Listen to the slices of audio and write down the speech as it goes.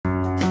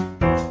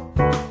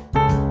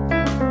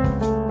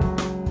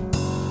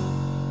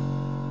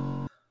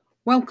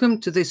Welcome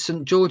to this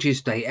St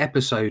George's Day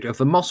episode of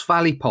the Moss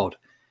Valley Pod.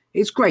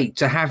 It's great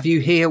to have you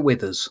here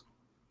with us.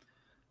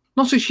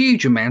 Not a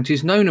huge amount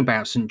is known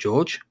about St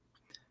George.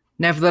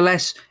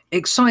 Nevertheless,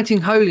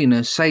 Exciting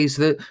Holiness says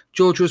that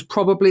George was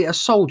probably a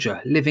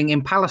soldier living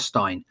in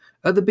Palestine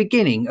at the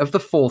beginning of the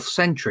 4th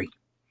century.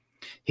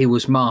 He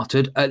was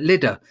martyred at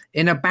Lydda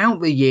in about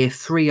the year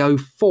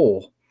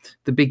 304,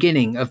 the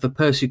beginning of the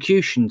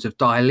persecutions of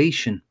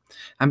Diocletian,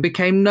 and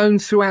became known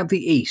throughout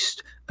the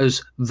East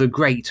as the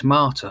Great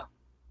Martyr.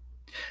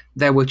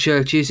 There were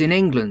churches in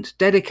England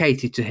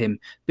dedicated to him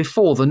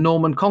before the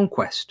Norman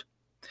conquest.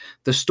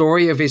 The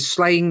story of his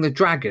slaying the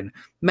dragon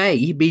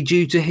may be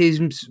due to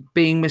him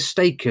being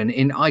mistaken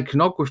in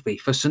iconography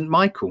for St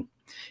Michael,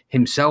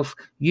 himself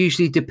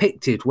usually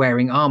depicted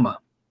wearing armour.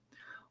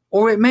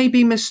 Or it may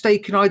be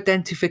mistaken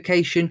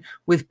identification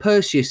with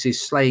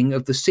Perseus's slaying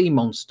of the sea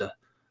monster,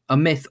 a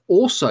myth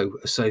also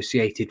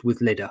associated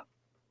with Lydda.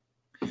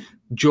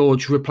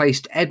 George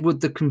replaced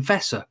Edward the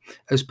Confessor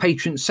as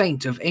patron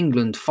saint of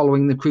England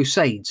following the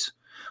Crusades,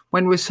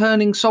 when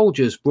returning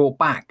soldiers brought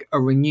back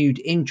a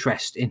renewed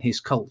interest in his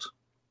cult.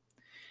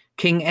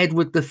 King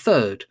Edward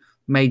III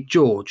made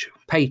George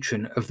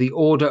patron of the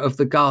Order of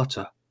the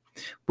Garter,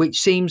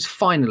 which seems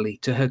finally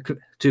to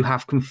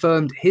have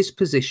confirmed his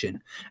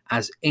position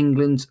as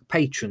England's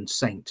patron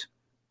saint.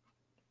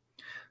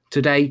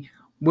 Today,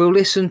 we'll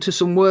listen to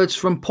some words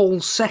from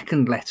Paul's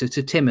second letter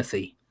to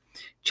Timothy,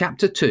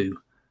 chapter 2,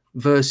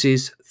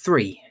 verses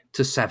 3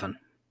 to 7.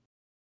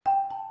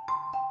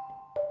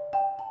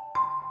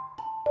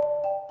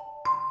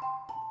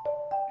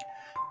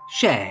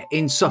 Share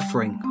in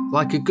suffering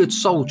like a good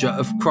soldier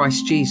of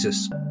Christ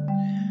Jesus.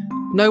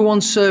 No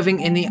one serving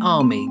in the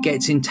army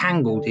gets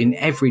entangled in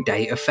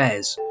everyday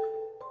affairs.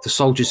 The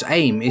soldier's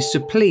aim is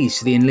to please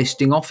the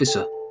enlisting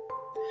officer.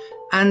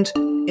 And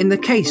in the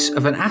case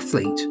of an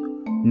athlete,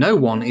 no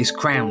one is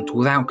crowned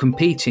without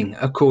competing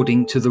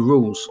according to the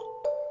rules.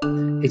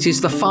 It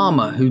is the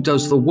farmer who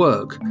does the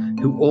work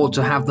who ought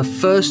to have the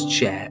first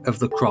share of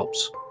the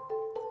crops.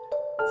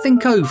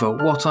 Think over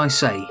what I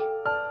say,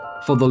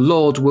 for the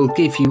Lord will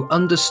give you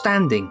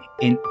understanding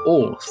in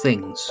all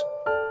things.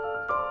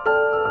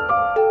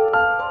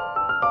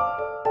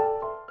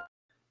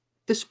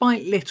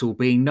 Despite little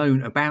being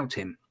known about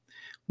him,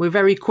 we're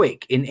very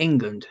quick in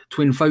England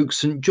to invoke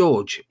St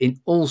George in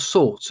all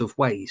sorts of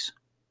ways.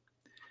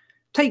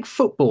 Take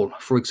football,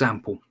 for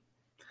example.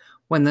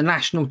 When the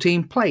national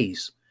team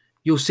plays,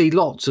 you'll see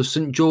lots of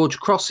St George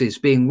crosses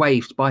being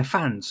waved by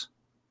fans.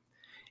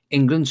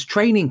 England's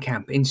training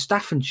camp in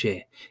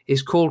Staffordshire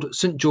is called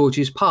St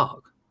George's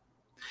Park.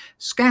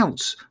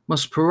 Scouts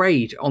must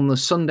parade on the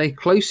Sunday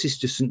closest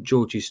to St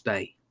George's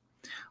Day.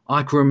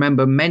 I can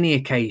remember many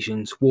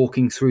occasions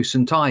walking through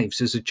St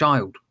Ives as a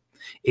child.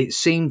 It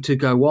seemed to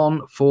go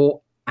on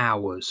for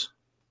hours.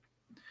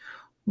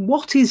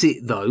 What is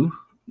it, though,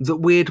 that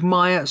we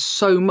admire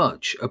so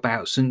much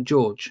about St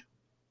George?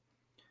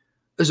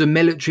 As a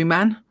military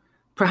man,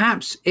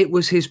 perhaps it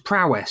was his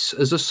prowess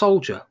as a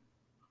soldier.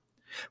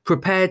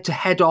 Prepared to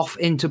head off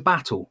into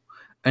battle,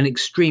 an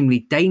extremely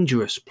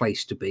dangerous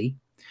place to be,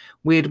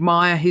 we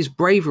admire his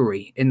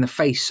bravery in the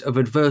face of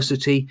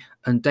adversity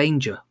and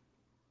danger.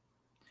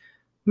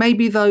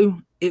 Maybe,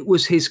 though, it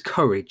was his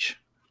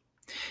courage.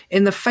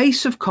 In the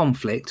face of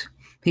conflict,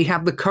 he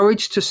had the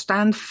courage to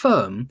stand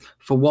firm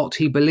for what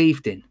he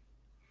believed in.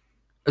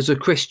 As a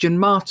Christian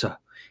martyr,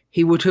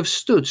 he would have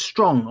stood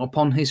strong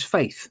upon his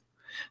faith,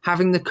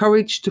 having the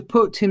courage to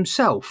put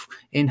himself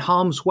in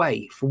harm's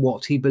way for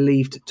what he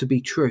believed to be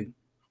true.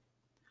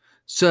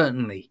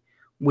 Certainly,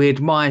 we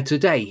admire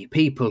today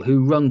people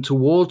who run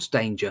towards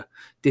danger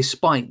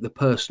despite the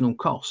personal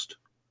cost.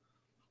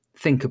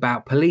 Think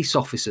about police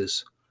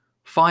officers,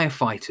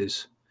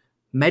 firefighters,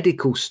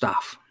 medical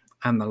staff,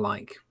 and the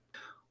like.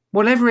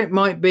 Whatever it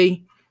might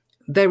be,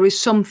 there is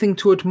something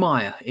to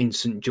admire in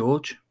St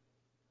George.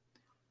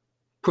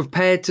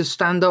 Prepared to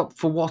stand up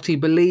for what he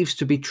believes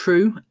to be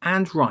true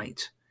and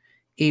right,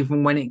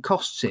 even when it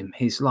costs him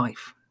his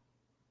life.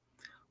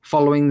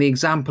 Following the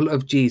example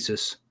of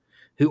Jesus,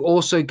 who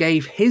also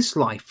gave his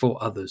life for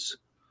others,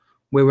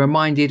 we're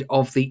reminded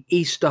of the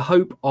Easter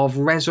hope of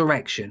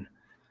resurrection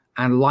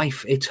and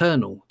life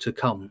eternal to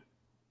come.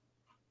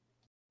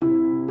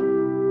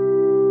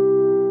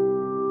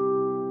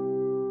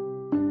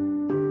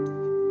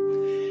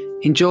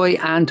 Enjoy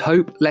and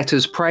hope. Let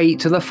us pray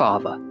to the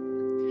Father.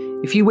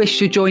 If you wish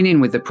to join in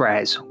with the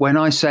prayers, when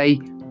I say,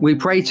 "We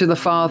pray to the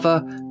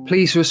Father,"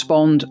 please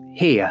respond,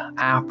 "Hear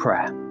our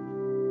prayer."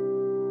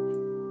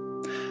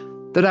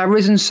 That our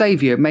risen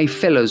Saviour may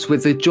fill us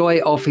with the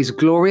joy of his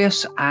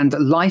glorious and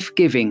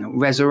life-giving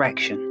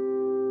resurrection.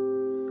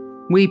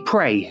 We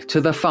pray to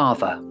the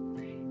Father,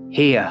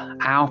 hear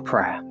our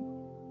prayer.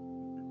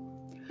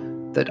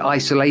 That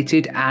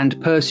isolated and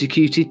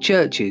persecuted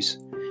churches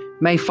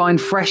may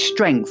find fresh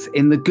strength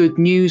in the good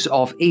news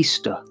of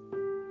Easter.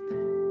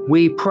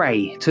 We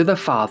pray to the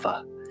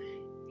Father,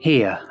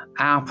 hear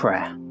our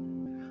prayer.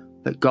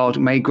 That God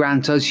may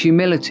grant us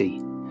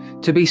humility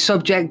to be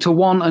subject to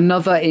one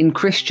another in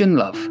Christian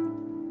love.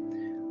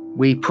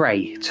 We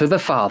pray to the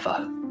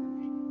Father.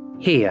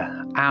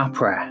 Hear our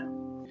prayer,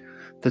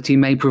 that he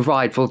may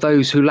provide for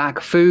those who lack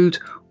food,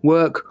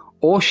 work,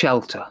 or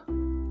shelter.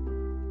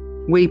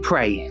 We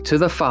pray to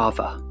the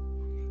Father.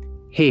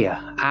 Hear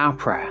our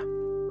prayer,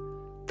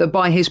 that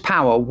by his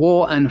power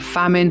war and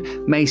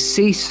famine may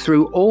cease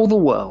through all the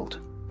world.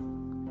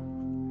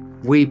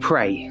 We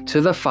pray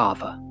to the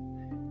Father.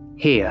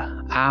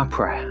 Hear our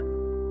prayer,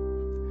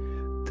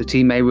 that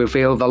he may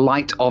reveal the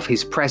light of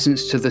his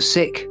presence to the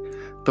sick,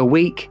 the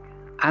weak,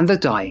 and the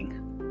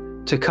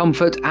dying, to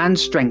comfort and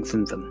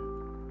strengthen them.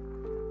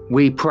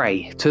 We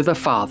pray to the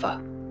Father.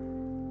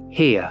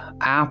 Hear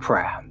our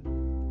prayer,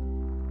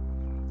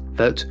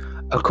 that,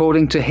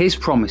 according to his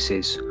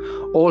promises,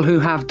 all who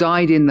have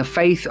died in the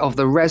faith of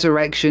the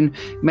resurrection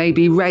may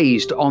be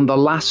raised on the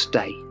last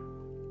day.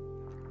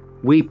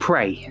 We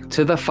pray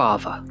to the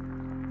Father.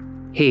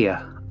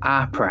 Hear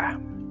our prayer,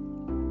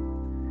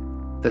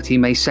 that he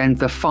may send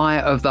the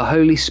fire of the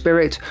Holy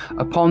Spirit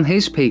upon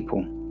his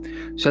people,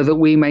 so that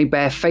we may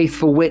bear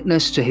faithful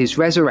witness to his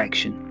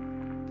resurrection.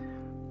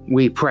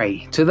 We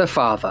pray to the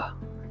Father.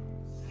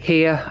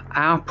 Hear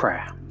our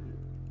prayer.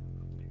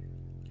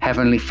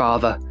 Heavenly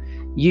Father,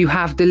 you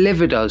have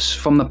delivered us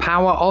from the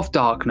power of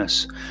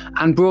darkness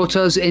and brought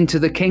us into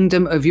the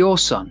kingdom of your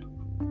Son.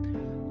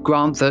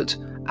 Grant that,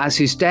 as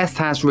his death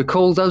has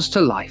recalled us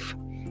to life,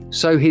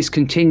 so his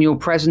continual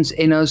presence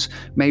in us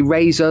may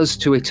raise us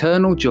to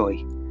eternal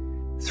joy.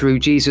 Through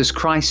Jesus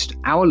Christ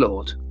our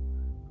Lord.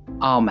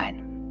 Amen.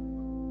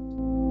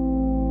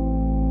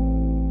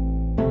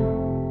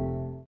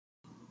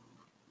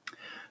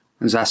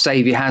 As our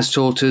Saviour has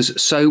taught us,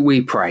 so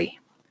we pray.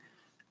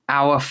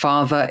 Our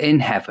Father in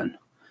heaven,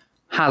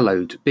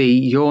 hallowed be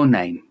your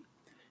name.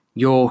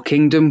 Your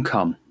kingdom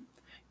come,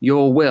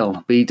 your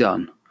will be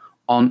done,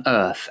 on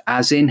earth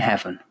as in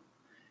heaven.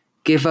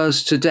 Give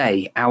us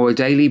today our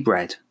daily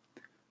bread.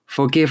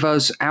 Forgive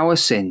us our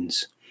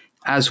sins,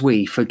 as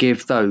we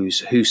forgive those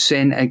who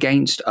sin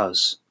against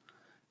us.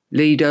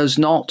 Lead us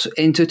not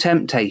into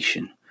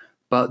temptation,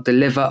 but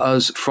deliver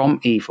us from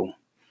evil.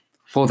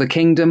 For the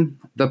kingdom,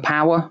 the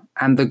power,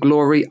 and the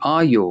glory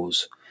are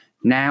yours,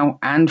 now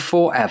and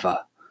forever.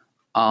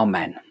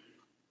 Amen.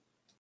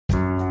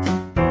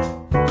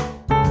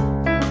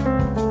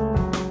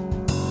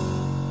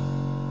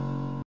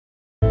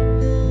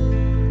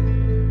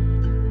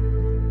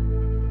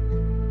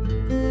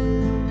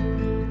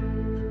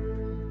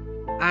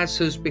 As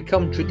has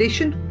become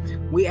tradition,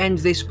 we end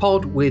this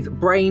pod with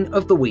Brain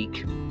of the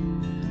Week.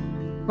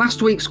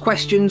 Last week's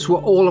questions were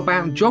all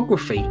about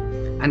geography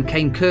and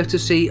came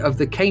courtesy of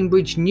the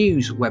Cambridge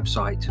News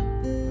website.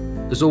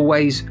 As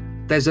always,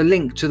 there's a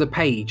link to the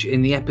page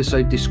in the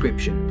episode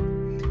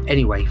description.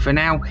 Anyway, for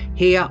now,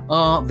 here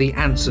are the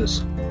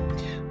answers.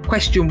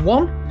 Question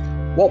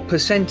 1. What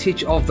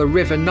percentage of the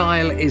River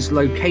Nile is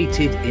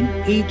located in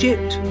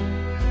Egypt?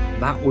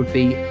 That would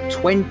be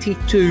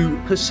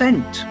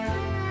 22%.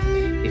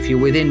 If you're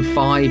within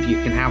 5,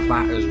 you can have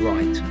that as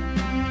right.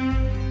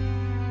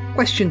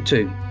 Question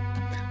 2.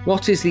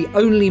 What is the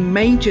only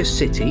major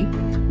city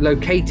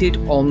located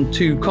on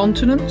 2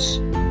 continents?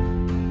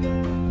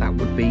 That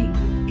would be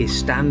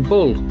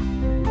Istanbul.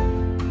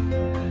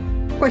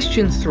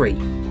 Question 3.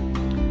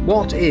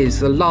 What is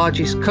the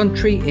largest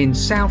country in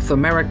South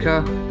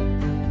America?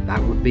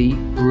 That would be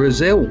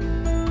Brazil.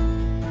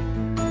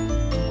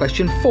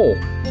 Question 4.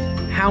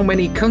 How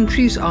many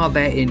countries are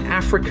there in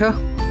Africa?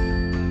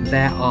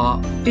 There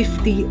are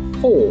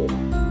 54.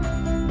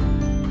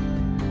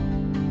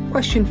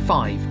 Question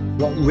 5.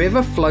 What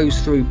river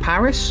flows through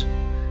Paris?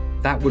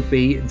 That would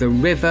be the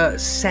River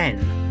Seine.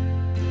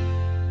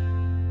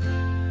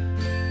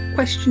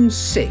 Question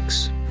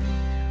 6.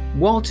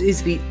 What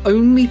is the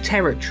only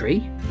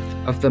territory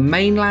of the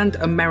mainland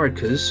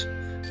Americas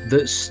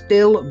that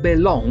still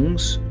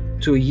belongs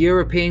to a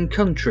European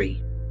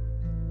country?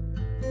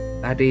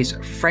 That is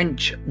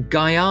French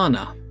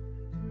Guiana.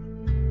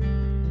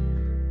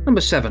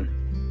 Number 7.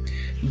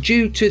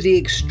 Due to the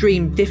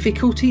extreme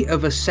difficulty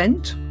of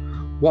ascent,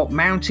 what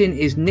mountain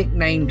is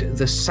nicknamed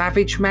the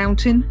Savage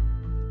Mountain?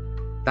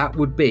 That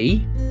would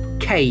be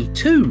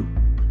K2.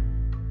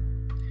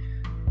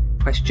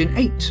 Question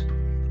 8.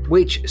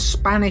 Which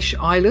Spanish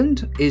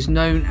island is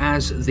known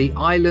as the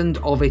Island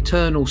of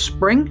Eternal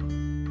Spring?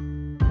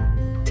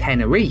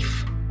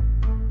 Tenerife.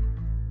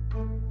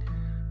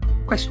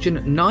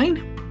 Question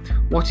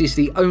 9. What is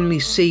the only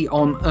sea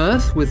on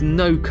Earth with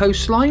no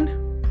coastline?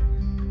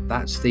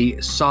 That's the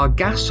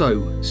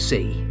Sargasso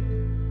Sea.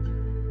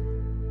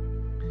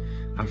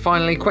 And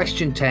finally,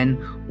 question 10.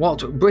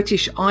 What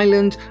British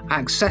island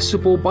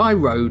accessible by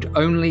road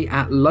only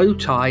at low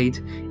tide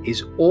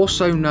is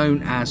also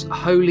known as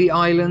Holy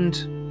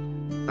Island?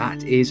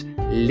 That is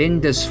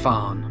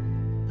Lindisfarne.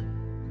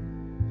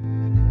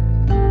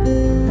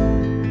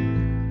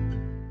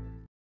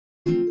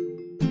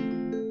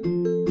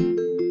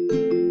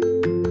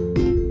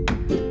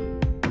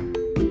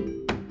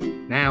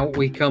 Now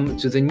we come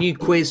to the new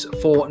quiz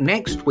for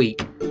next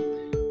week.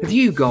 Have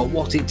you got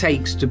what it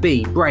takes to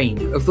be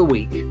Brain of the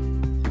Week?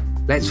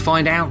 Let's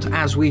find out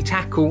as we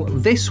tackle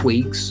this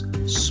week's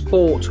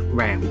Sport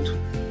Round.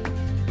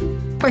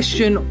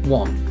 Question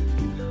 1.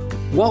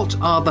 What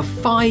are the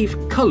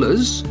 5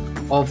 colours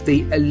of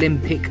the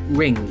Olympic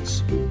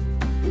rings?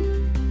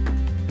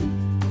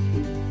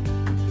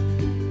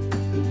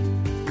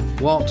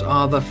 What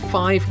are the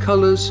 5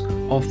 colours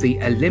of the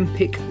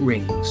Olympic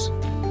rings?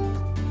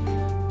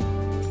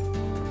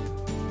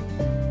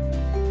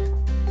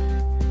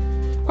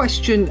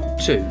 Question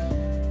 2.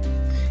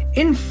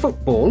 In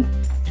football,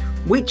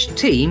 which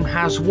team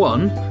has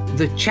won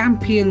the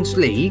Champions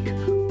League,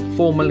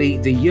 formerly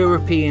the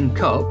European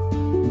Cup,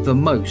 the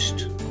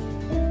most?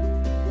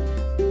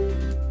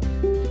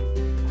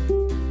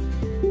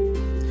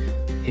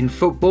 In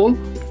football,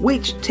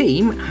 which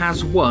team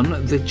has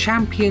won the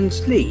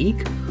Champions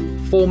League,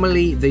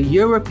 formerly the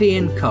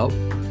European Cup,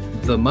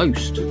 the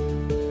most?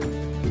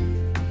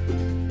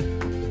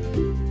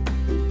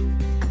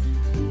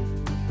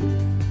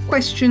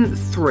 Question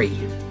 3.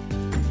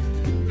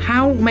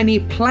 How many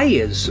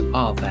players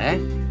are there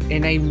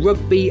in a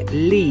rugby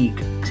league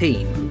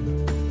team?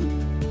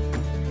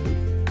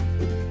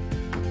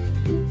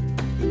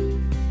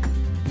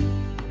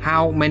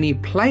 How many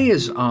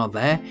players are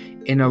there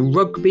in a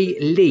rugby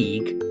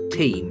league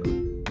team?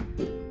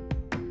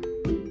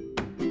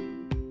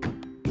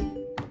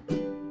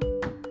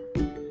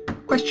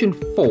 Question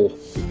 4.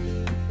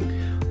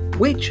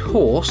 Which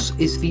horse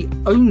is the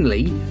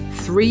only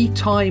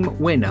 3-time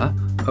winner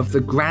of the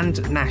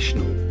Grand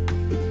National?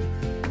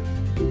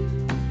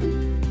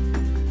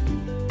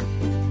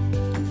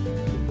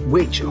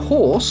 Which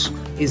horse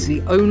is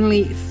the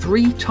only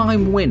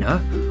 3-time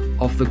winner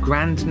of the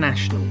Grand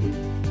National?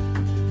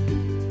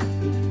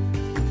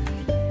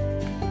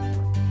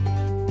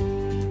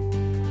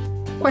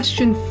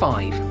 Question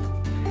 5.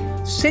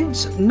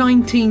 Since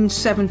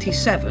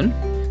 1977,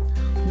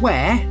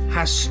 where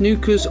has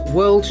Snooker's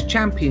World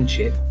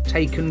Championship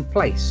taken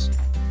place?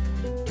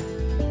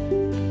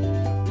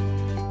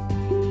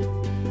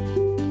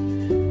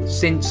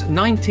 Since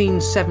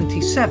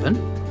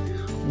 1977,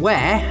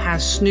 where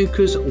has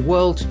Snooker's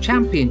World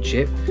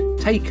Championship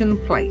taken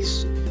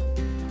place?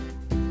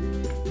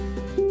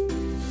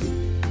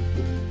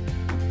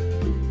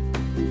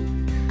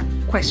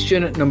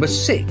 Question number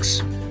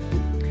 6.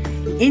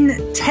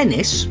 In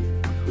tennis,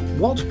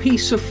 what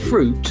piece of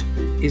fruit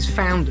is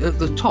found at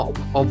the top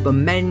of the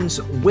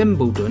men's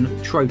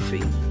Wimbledon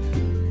trophy?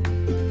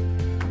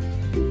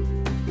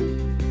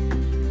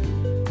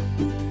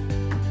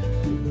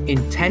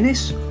 In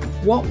tennis,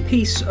 what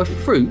piece of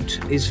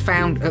fruit is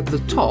found at the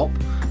top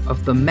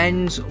of the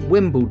men's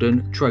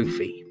Wimbledon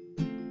trophy?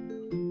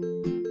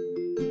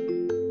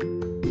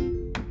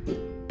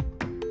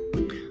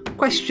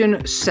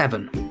 Question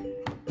 7.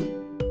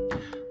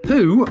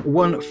 Who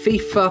won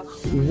FIFA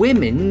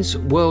Women's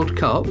World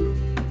Cup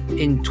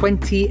in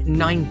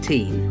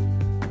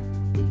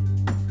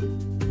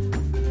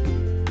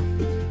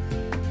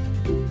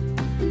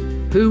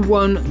 2019? Who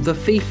won the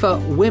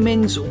FIFA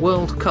Women's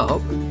World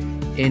Cup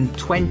in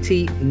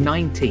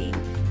 2019?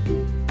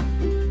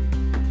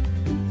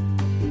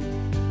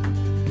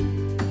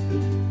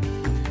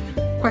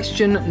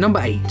 Question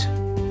number 8.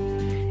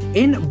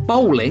 In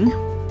bowling,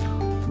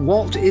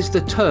 what is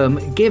the term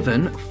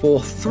given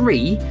for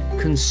 3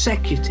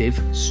 consecutive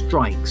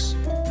strikes?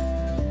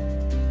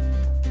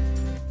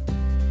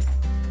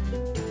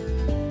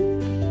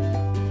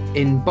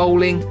 In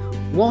bowling,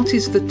 what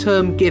is the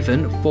term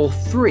given for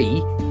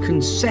 3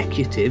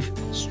 consecutive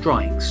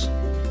strikes?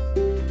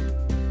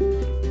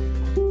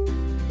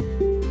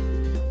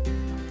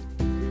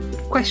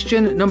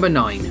 Question number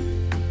 9.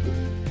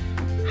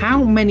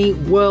 How many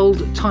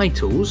world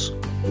titles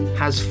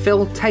has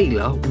Phil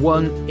Taylor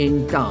won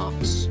in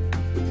darts?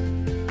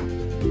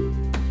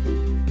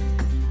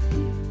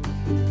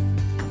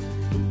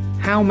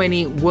 How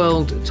many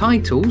world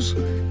titles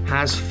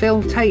has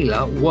Phil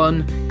Taylor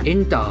won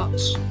in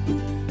darts?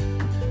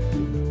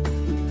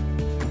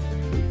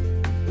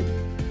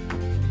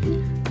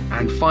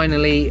 And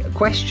finally,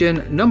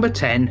 question number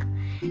 10.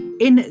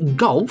 In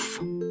golf,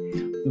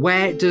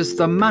 where does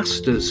the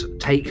Masters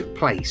take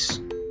place?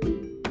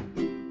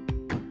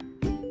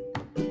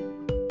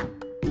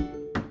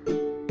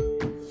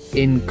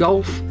 In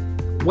golf,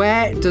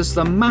 where does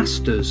the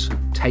Masters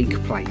take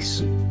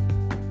place?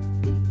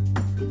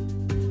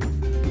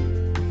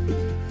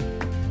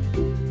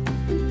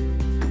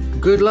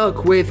 Good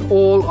luck with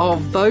all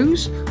of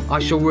those. I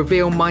shall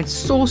reveal my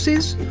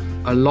sources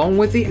along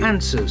with the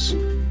answers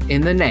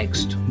in the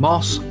next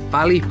Moss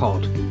Valley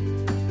Pod.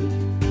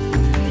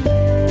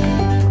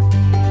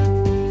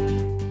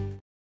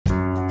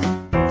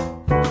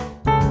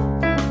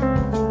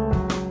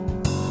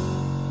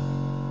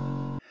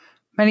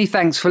 Many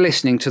thanks for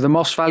listening to the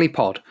Moss Valley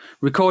Pod,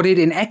 recorded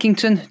in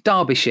Eckington,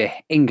 Derbyshire,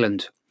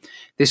 England.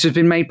 This has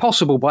been made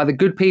possible by the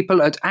good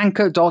people at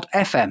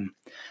Anchor.fm,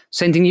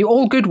 sending you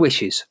all good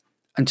wishes.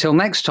 Until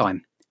next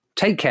time,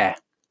 take care,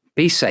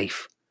 be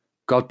safe,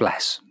 God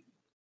bless.